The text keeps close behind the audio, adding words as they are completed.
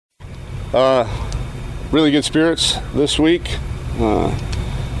Really good spirits this week.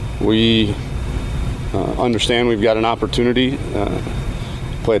 We understand we've got an opportunity to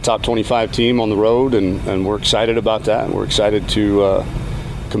play a top 25 team on the road, and we're excited about that. We're excited to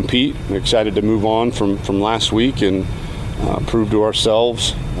compete. We're excited to move on from last week and prove to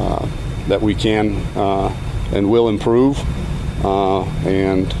ourselves that we can and will improve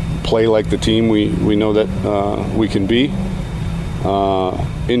and play like the team we know that we can be.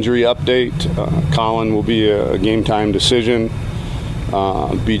 Injury update, Colin will be a game time decision.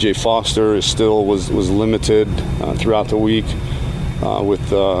 BJ Foster was limited throughout the week with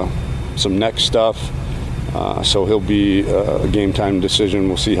some neck stuff, so he'll be a game time decision.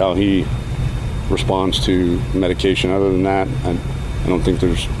 We'll see how he responds to medication. Other than that, I don't think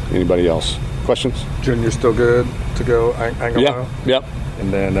there's anybody else. Questions? Junior's still good to go? Yeah. Yep.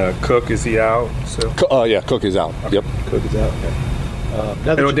 And then Cook, is he out? Yeah, Cook is out. Okay. Yep. Cook is out. Okay.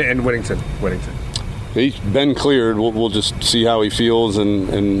 And Whittington. He's been cleared. We'll just see how he feels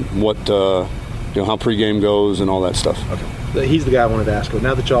and what how pregame goes and all that stuff. Okay. He's the guy I wanted to ask.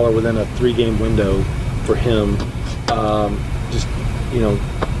 Now that y'all are within a 3-game window for him, just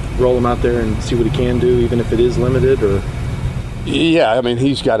roll him out there and see what he can do, even if it is limited. Or yeah, I mean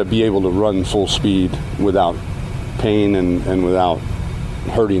he's got to be able to run full speed without pain and without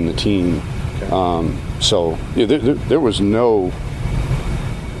hurting the team. Okay. So yeah, there was no.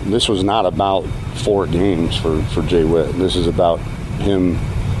 This was not about 4 games for Jay Witt. This is about him,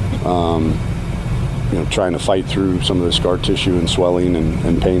 trying to fight through some of the scar tissue and swelling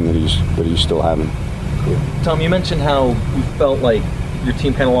and pain that he's still having. Cool. Tom, you mentioned how you felt like your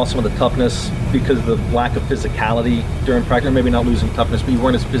team kind of lost some of the toughness because of the lack of physicality during practice. Or maybe not losing toughness, but you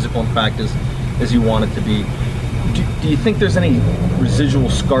weren't as physical in practice as you wanted to be. Do you think there's any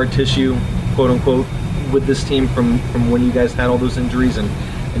residual scar tissue, quote unquote, with this team from when you guys had all those injuries and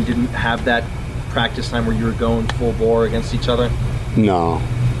didn't have that practice time where you were going full bore against each other? No.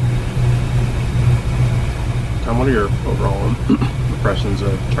 Tom, what are your overall impressions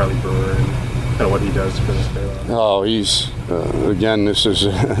of Charlie Brewer and kind of what he does for this Baylor? Oh, he's again. This is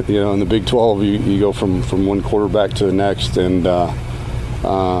in the Big 12, you go from one quarterback to the next, and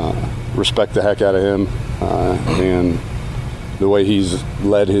respect the heck out of him and the way he's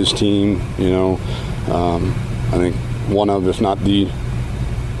led his team. I think one of, if not the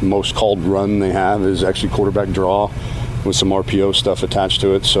most called run they have is actually quarterback draw with some RPO stuff attached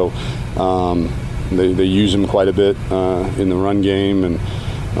to it. So they use him quite a bit in the run game, and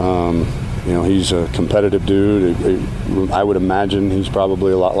he's a competitive dude. I would imagine he's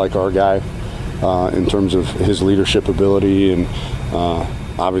probably a lot like our guy in terms of his leadership ability, and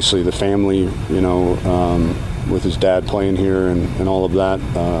obviously the family, with his dad playing here and all of that.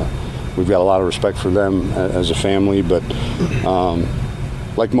 We've got a lot of respect for them as a family, but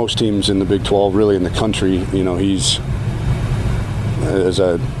like most teams in the Big 12, really in the country, he's, as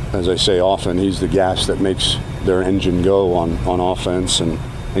I say often, he's the gas that makes their engine go on offense, and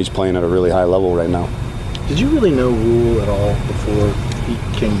he's playing at a really high level right now. Did you really know Rule at all before he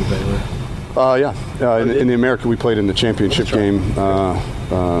came to Baylor? Yeah. In the American, we played in the championship game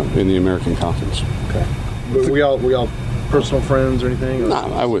in the American Conference. Okay. But were y'all personal friends or anything? Or?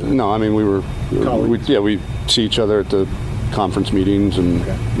 No, I mean, we were. We see each other at the conference meetings and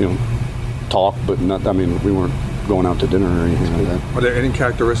talk, but not. I mean, we weren't going out to dinner or anything like that. Are there any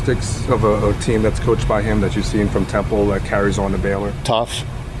characteristics of a team that's coached by him that you've seen from Temple that carries on to Baylor? Tough.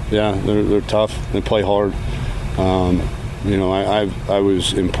 Yeah, they're tough. They play hard. I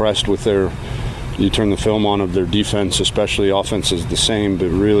was impressed with their. You turn the film on of their defense, especially offense is the same, but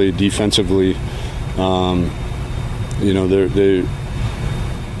really defensively,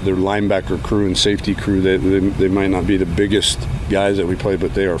 their linebacker crew and safety crew, they might not be the biggest guys that we play,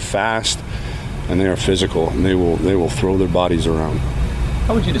 but they are fast and they are physical, and they will throw their bodies around.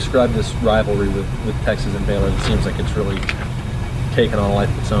 How would you describe this rivalry with Texas and Baylor? It seems like it's really taken on a life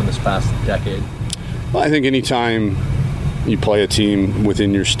of its own this past decade. Well, I think anytime you play a team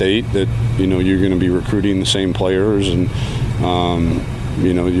within your state that you're going to be recruiting the same players, and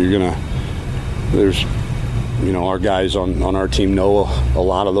there's our guys on our team know a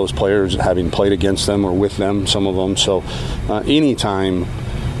lot of those players, having played against them or with them, some of them. So anytime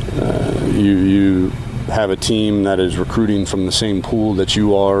you have a team that is recruiting from the same pool that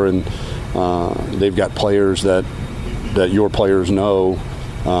you are, and they've got players that your players know,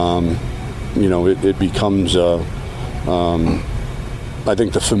 it becomes I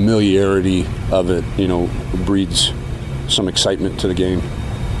think the familiarity of it, breeds some excitement to the game.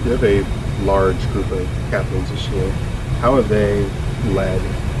 You have a large group of captains this year. How have they led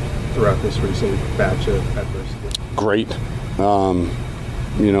throughout this recent batch of adversity? Great.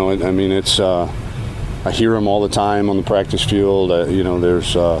 You know, I mean, it's I hear them all the time on the practice field. You know,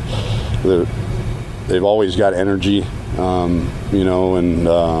 they've always got energy. You know, and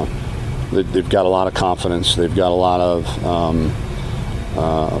they've got a lot of confidence. They've got a lot of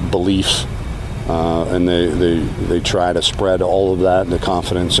belief, and they try to spread all of that, the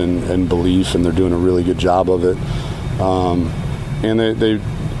confidence and belief, and they're doing a really good job of it. And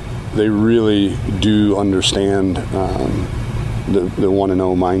they really do understand the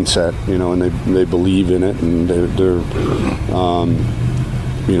 1-0 mindset, you know, and they believe in it, and they're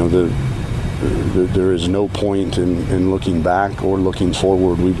you know, there is no point in looking back or looking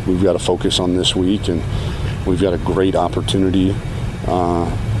forward. We've got to focus on this week, and we've got a great opportunity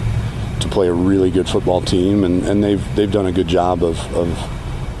to play a really good football team, and they've done a good job of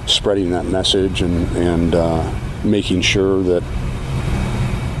spreading that message and making sure that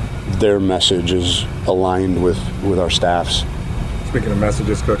their message is aligned with our staff's. Speaking of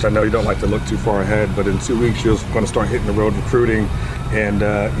messages, Coach, I know you don't like to look too far ahead, but in 2 weeks you're going to start hitting the road recruiting, and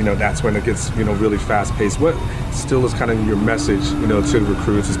you know, that's when it gets, you know, really fast-paced. What still is kind of your message, you know, to the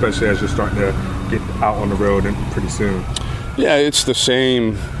recruits, especially as you're starting to get out on the road and pretty soon? Yeah, it's the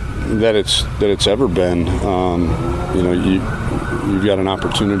same that it's ever been. You know, you've got an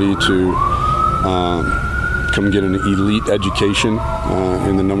opportunity to come get an elite education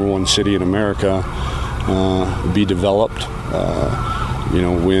in the #1 city in America, be developed. You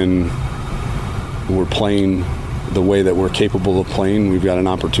know, when we're playing the way that we're capable of playing, we've got an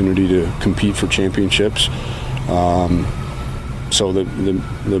opportunity to compete for championships. So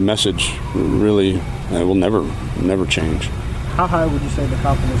the message really will never change. How high would you say the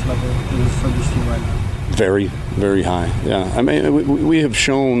confidence level is for this team right now? Very, very high. Yeah, I mean, we have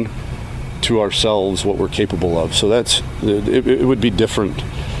shown to ourselves what we're capable of. So it would be different,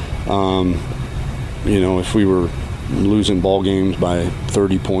 you know, if we were losing ball games by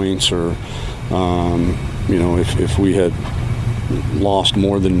 30 points, or you know, if we had lost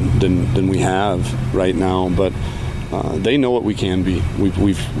more than we have right now. But they know what we can be.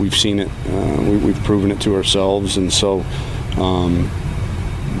 We've seen it. We've proven it to ourselves, and so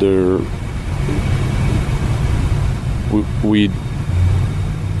we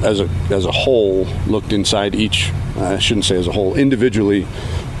as a whole looked inside each. I shouldn't say as a whole. Individually,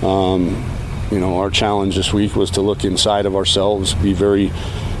 you know, our challenge this week was to look inside of ourselves, be very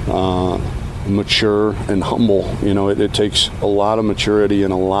mature and humble. You know, it takes a lot of maturity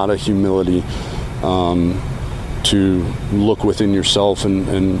and a lot of humility to look within yourself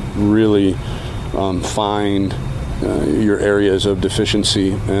and really find your areas of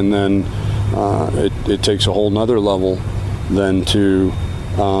deficiency, and then it takes a whole nother level then to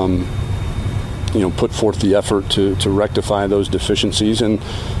you know, put forth the effort to rectify those deficiencies, and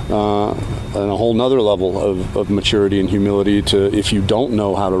a whole nother level of maturity and humility to, if you don't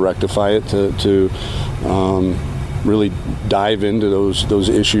know how to rectify it, to really dive into those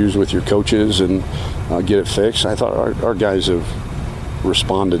issues with your coaches and get it fixed. I thought our guys have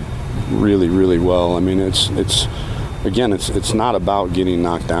responded really, really well. I mean, it's not about getting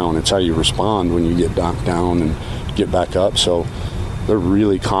knocked down. It's how you respond when you get knocked down and get back up. So they're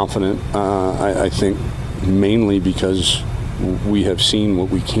really confident, I think, mainly because we have seen what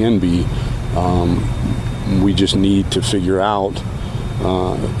we can be. We just need to figure out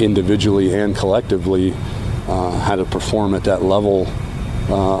individually and collectively how to perform at that level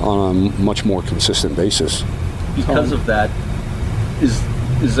on a much more consistent basis. Because of that,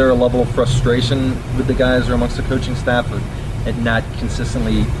 is there a level of frustration with the guys or amongst the coaching staff at not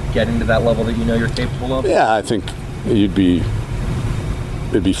consistently getting to that level that you know you're capable of? Yeah, I think it'd be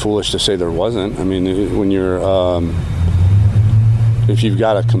foolish to say there wasn't. I mean, when you're if you've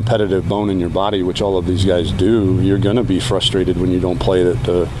got a competitive bone in your body, which all of these guys do, you're going to be frustrated when you don't play at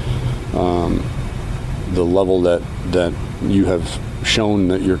the level that you have shown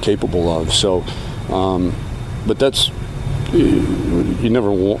that you're capable of. So, but that's, you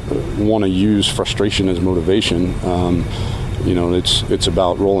never want to use frustration as motivation. You know, it's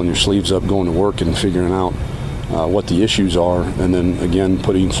about rolling your sleeves up, going to work, and figuring out what the issues are, and then again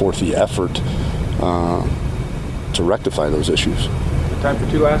putting forth the effort to rectify those issues. Time for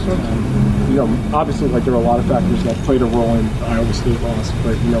two last ones. You know, obviously, like, there are a lot of factors that played a role in Iowa State loss,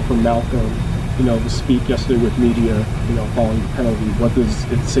 but, you know, from Malcolm, you know, the speak yesterday with media, you know, following the penalty, what does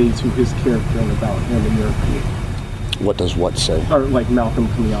it say to his character and about him, in your opinion? What does what say? Or like Malcolm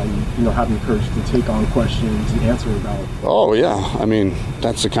coming out and, you know, having courage to take on questions and answer about. Oh yeah, I mean,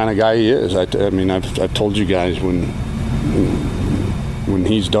 that's the kind of guy he is. I mean, I've told you guys when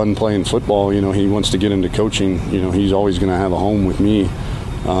he's done playing football, you know, he wants to get into coaching. You know, he's always going to have a home with me,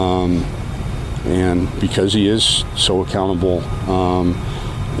 and because he is so accountable,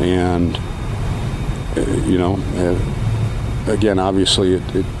 And again, obviously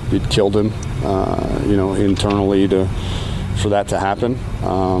it killed him, internally for that to happen.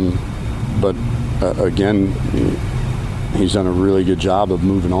 But again, he's done a really good job of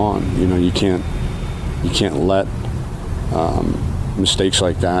moving on. You can't let mistakes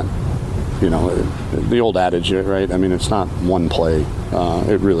like that. The old adage, right? I mean, it's not one play.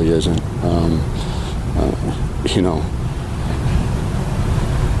 It really isn't.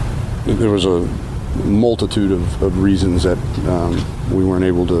 There was a multitude of reasons that we weren't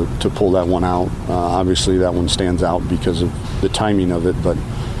able to pull that one out. Obviously, that one stands out because of the timing of it, but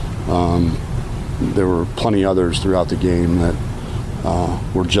there were plenty others throughout the game that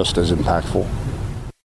were just as impactful.